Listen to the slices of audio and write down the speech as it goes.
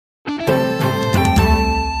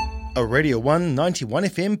A Radio 1 91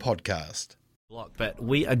 FM podcast. But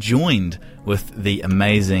we are joined with the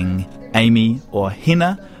amazing Amy or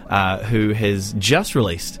HINA, who has just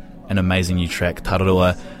released an amazing new track,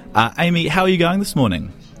 Tararua. Amy, how are you going this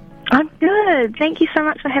morning? I'm good. Thank you so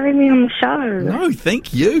much for having me on the show. No,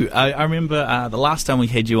 thank you. I remember the last time we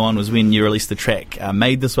had you on was when you released the track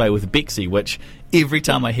Made This Way with Bexy, which every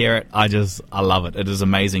time I hear it, I love it. It is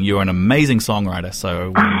amazing. You're an amazing songwriter,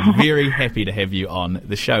 so we're very happy to have you on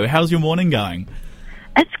the show. How's your morning going?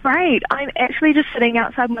 It's great. I'm actually just sitting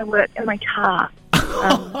outside my work in my car.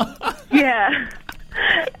 Yeah.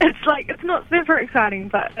 It's not super exciting,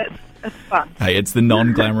 but it's fun. Hey, it's the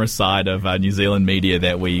non-glamorous side of New Zealand media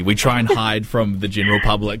that we try and hide from the general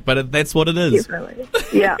public, but that's what it is. Definitely.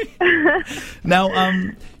 Yeah. Now,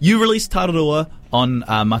 you released Tararua on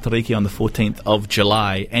Matariki on the 14th of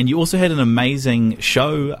July, and you also had an amazing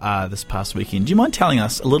show this past weekend. Do you mind telling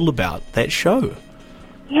us a little about that show?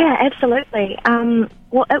 Yeah, absolutely.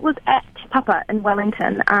 Well, it was at Te Papa in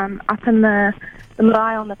Wellington, up in the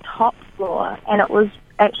marae on the top floor, and it was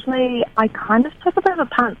actually, I kind of took a bit of a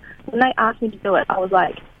punt. When they asked me to do it, I was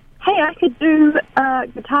like, hey, I could do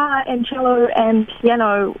guitar and cello and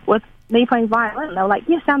piano with me playing violin. And they were like,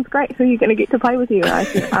 yeah, sounds great. Who are you going to get to play with you? And I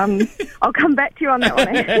said, I'll come back to you on that one.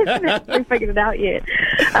 I haven't actually figured it out yet.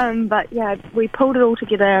 But yeah, we pulled it all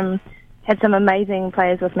together and had some amazing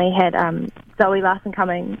players with me. Had Zoe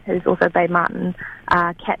Larson-Cumming, who's also Babe Martin,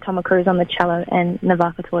 Kat Tomakuru on the cello, and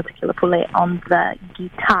Navaka Tequila Poulet on the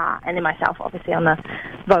guitar, and then myself, obviously, on the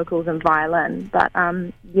vocals and violin. But,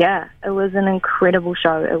 yeah, it was an incredible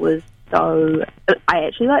show. It was so... I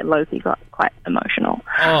actually, low-key got quite emotional.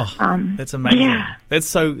 Oh, that's amazing. Yeah. That's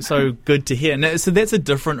so good to hear. Now, so that's a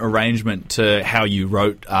different arrangement to how you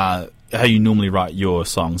wrote, how you normally write your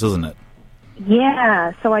songs, isn't it?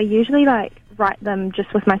 Yeah, so I usually write them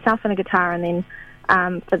just with myself and a guitar, and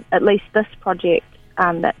then for at least this project,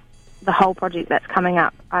 that the whole project that's coming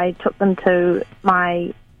up, I took them to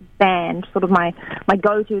my band, sort of my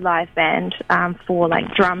go-to live band for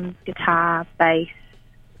drums, guitar, bass,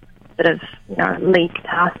 bit of lead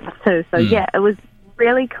guitar stuff too. So yeah, it was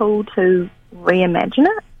really cool to reimagine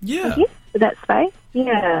it. Yeah, I guess, for that space.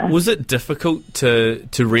 Yeah. Was it difficult to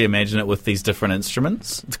reimagine it with these different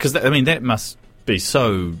instruments? Because, that must be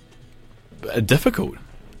so difficult.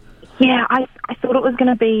 Yeah, I thought it was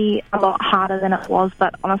going to be a lot harder than it was,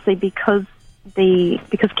 but honestly, because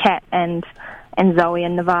Kat and Zoe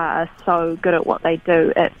and Nava are so good at what they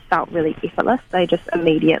do, it felt really effortless. They just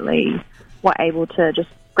immediately were able to just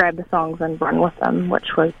grab the songs and run with them,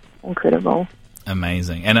 which was incredible.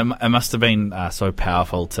 Amazing. And it must have been so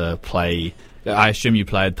powerful to play... I assume you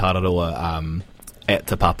played Tararua at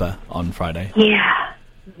Te Papa on Friday.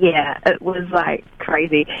 Yeah, it was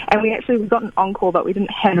crazy. And we got an encore, but we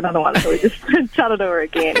didn't have another one, so we just did Tararua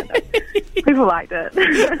again. People liked it.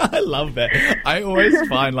 I love that. I always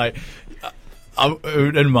find in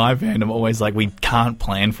my band, I'm always we can't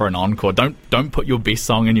plan for an encore. Don't put your best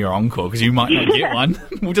song in your encore because you might not get one.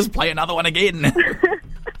 We'll just play another one again.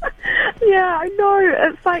 Yeah, I know.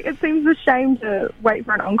 It's it seems a shame to wait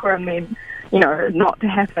for an encore and then, not to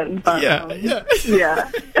happen. But, yeah,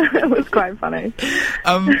 it was quite funny.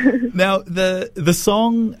 Now, the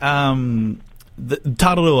song the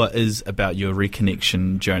Tararua is about your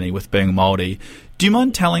reconnection journey with being Māori. Do you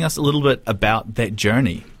mind telling us a little bit about that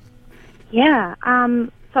journey? Yeah.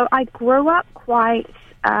 So I grew up quite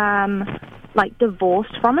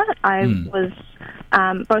divorced from it. I was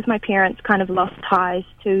both my parents kind of lost ties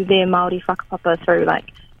to their Māori whakapapa through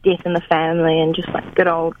death in the family and just good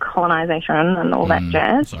old colonisation and all that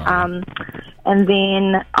jazz. And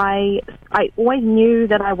then I always knew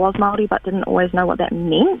that I was Māori but didn't always know what that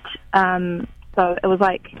meant. So it was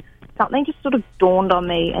something just sort of dawned on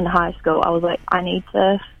me in high school. I was I need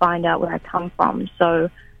to find out where I come from. So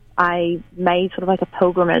I made sort of a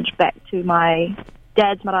pilgrimage back to my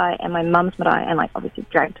dad's marae and my mum's marae and obviously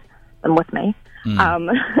dragged them with me. And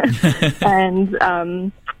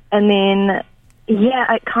then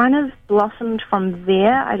it kind of blossomed from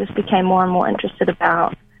there. I just became more and more interested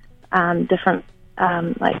about different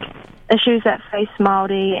issues that face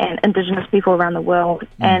Māori and Indigenous people around the world,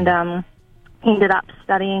 and ended up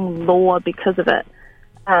studying law because of it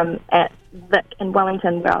at Vic in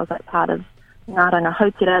Wellington, where I was part of Ngā Ranga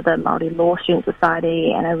Hautira, the Māori Law Student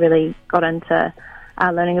Society, and I really got into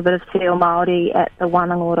learning a bit of te reo Māori at the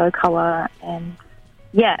Wanangoro Kawa, and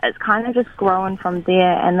it's kind of just grown from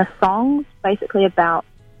there. And the song's basically about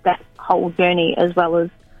that whole journey, as well as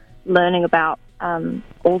learning about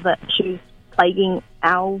all the issues plaguing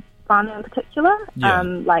our whānau in particular.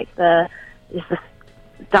 There's this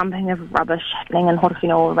dumping of rubbish happening in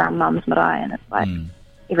Horowhenua around Mum's Marae, and it's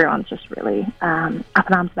everyone's just really up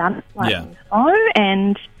in arms about it. Yeah.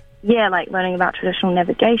 And like learning about traditional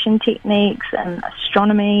navigation techniques and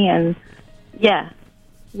astronomy, and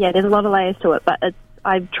there's a lot of layers to it, but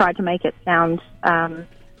I've tried to make it sound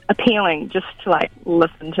appealing just to like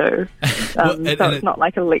listen to, so it's not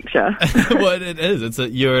like a lecture. Well, it is.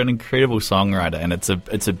 You're an incredible songwriter, and it's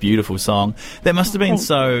a beautiful song. That must have been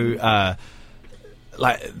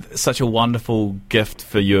such a wonderful gift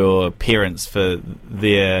for your parents, for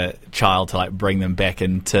their child to like bring them back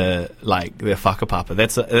into like their whakapapa.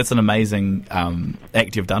 That's an amazing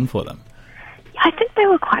act you've done for them. I think they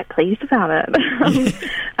were quite pleased about it.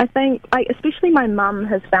 I think, especially my mum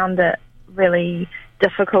has found it really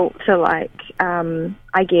difficult to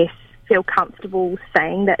I guess feel comfortable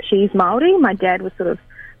saying that she's Māori. My dad was sort of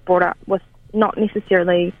brought up with not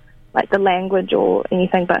necessarily like the language or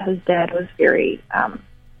anything, but his dad was very,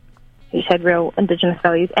 he had real Indigenous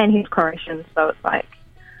values, and he's Croatian, so it's like,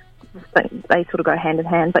 they sort of go hand in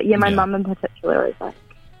hand. But my mum in particular is like,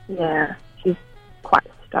 she's quite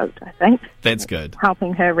stoked, I think. That's good.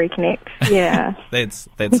 Helping her reconnect, yeah. That's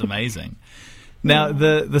amazing. Now,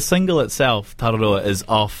 the single itself, Tararua, is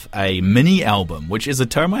off a mini album, which is a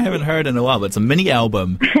term I haven't heard in a while, but it's a mini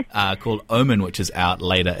album called Omen, which is out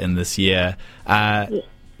later in this year.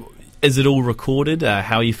 Is it all recorded?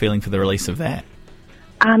 How are you feeling for the release of that?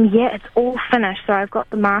 It's all finished. So I've got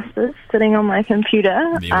the masters sitting on my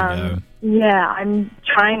computer. There we go. Yeah, I'm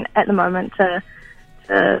trying at the moment to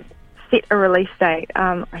set a release date.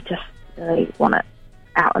 I just really want it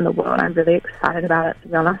out in the world. I'm really excited about it, to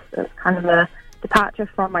be honest. It's kind of a departure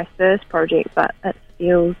from my first project, but it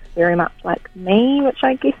feels very much like me, which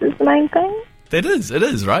I guess is the main thing. It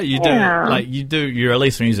is, right? You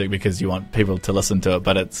release music because you want people to listen to it,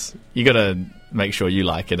 but you got to make sure you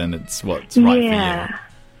like it and it's what's right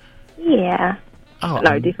for you. Yeah. Oh,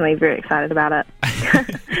 no, definitely very excited about it.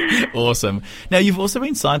 Awesome. Now, you've also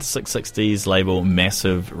been signed to 660's label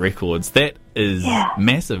Massive Records. That is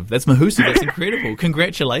massive. That's mahusi. That's incredible.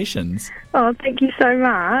 Congratulations. Oh, thank you so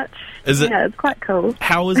much. It's quite cool.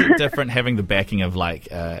 How is it different having the backing of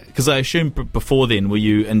because I assume before then, were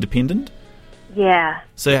you independent? Yeah.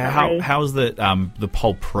 So how's the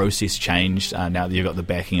whole process changed now that you've got the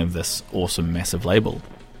backing of this awesome massive label?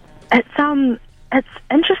 It's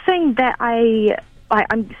interesting that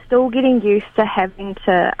I'm still getting used to having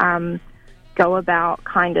to go about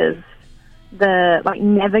kind of the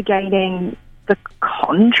navigating the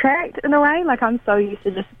contract in a way. Like, I'm so used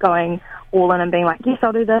to just going all in and being like, yes,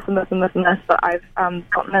 I'll do this and this and this and this. But I've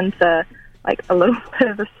gotten into a little bit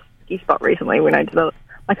of a sticky spot recently when I did a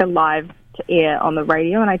live to air on the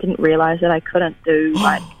radio, and I didn't realise that I couldn't do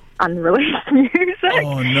unreleased music.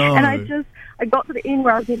 Oh no! And I got to the end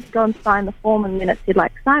where I was meant to go and sign the form, and then it said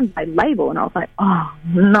signed by label, and I was like, oh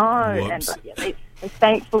no! Whoops. And they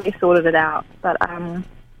thankfully sorted it out. But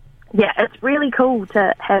it's really cool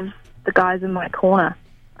to have the guys in my corner.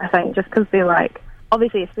 I think just because they're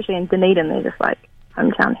obviously, especially in Dunedin, they're just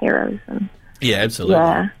hometown heroes, and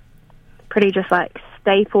absolutely, pretty just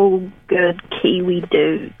staple good Kiwi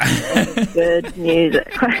dudes, good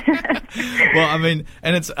music. Well, I mean,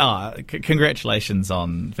 and it's congratulations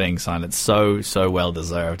on being signed. It's so well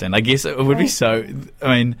deserved, and I guess it would be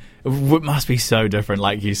it must be so different,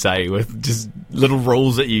 like you say, with just little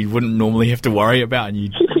rules that you wouldn't normally have to worry about, and you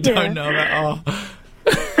don't know about.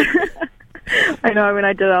 I know, when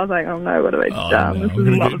I did it, I was like, oh no, what have I done? No, this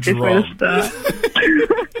is not the best way to start.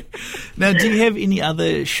 Now, do you have any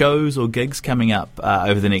other shows or gigs coming up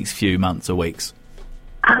over the next few months or weeks?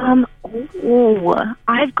 I've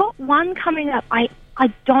got one coming up. I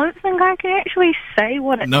don't think I can actually say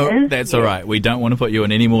what it is. No, that's all right. We don't want to put you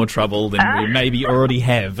in any more trouble than we maybe already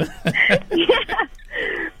have. But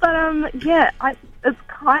it's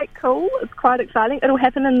quite cool. It's quite exciting. It'll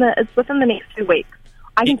happen it's within the next 2 weeks.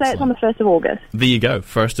 I can say it's on the 1st of August. There you go,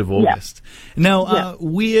 1st of August. Yeah. Now,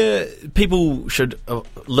 where people should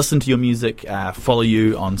listen to your music, follow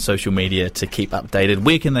you on social media to keep updated,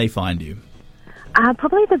 where can they find you?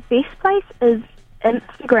 Probably the best place is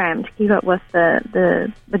Instagram to keep up with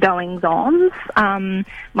the goings-ons.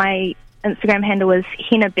 My Instagram handle is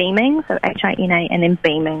HINA Beaming, so HINA, and then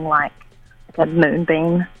beaming like a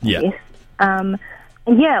moonbeam, I guess.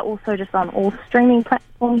 And also just on all streaming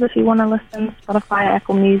platforms if you want to listen, Spotify,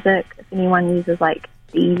 Apple Music, if anyone uses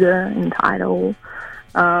Deezer and Tidal,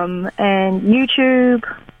 and YouTube.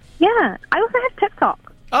 Yeah, I also have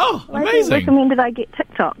TikTok. Oh, amazing. I recommended I get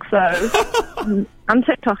TikTok, so I'm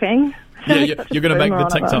TikToking. Yeah, you're going to make the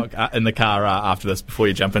TikTok in the car after this before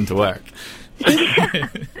you jump into work.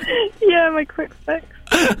 Yeah, my quick fix.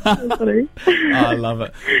 I love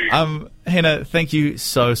it. HINA, thank you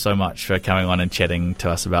so much for coming on and chatting to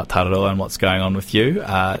us about Tararua and what's going on with you.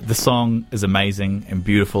 The song is amazing and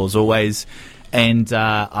beautiful as always, and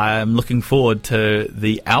I'm looking forward to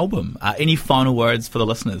the album. Any final words for the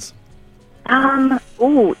listeners? Any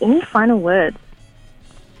final words?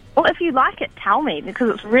 Well, if you like it, tell me, because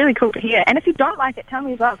it's really cool to hear. And if you don't like it, tell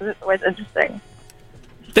me as well, because it's always interesting.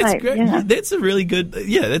 That's great. Yeah. That's a really good.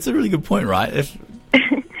 Yeah, that's a really good point, right?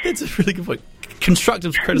 That's a really good point.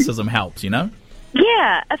 Constructive criticism helps, you know.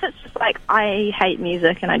 Yeah, if it's just like I hate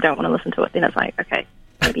music and I don't want to listen to it, then it's like, okay,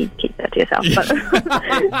 maybe keep that to yourself. But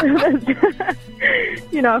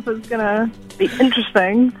if it's gonna be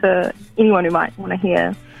interesting to anyone who might want to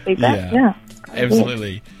hear feedback, yeah,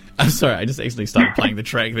 absolutely. Yeah. I'm sorry, I just actually started playing the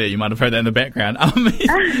track there. You might have heard that in the background.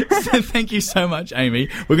 So thank you so much, Amy.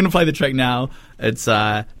 We're going to play the track now. It's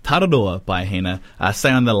Tararua by HINA.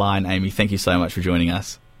 Stay on the line, Amy. Thank you so much for joining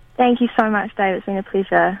us. Thank you so much, Dave. It's been a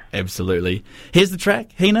pleasure. Absolutely. Here's the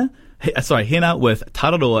track, HINA with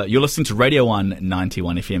Tararua. You're listening to Radio 1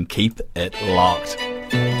 91 FM. Keep it locked.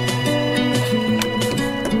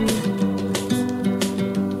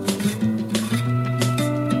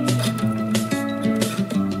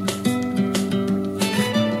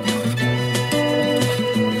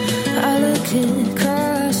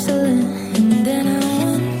 Across the land, and then I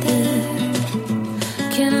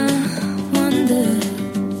wonder,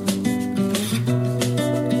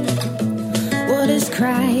 what is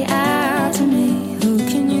cry out to me? Oh,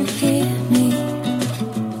 can you hear me?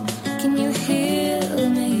 Can you hear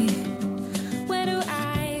me? Where do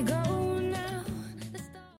I go now?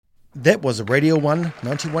 That was a Radio 1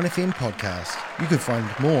 91 FM podcast. You can find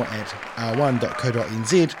more at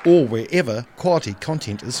r1.co.nz or wherever quality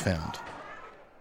content is found.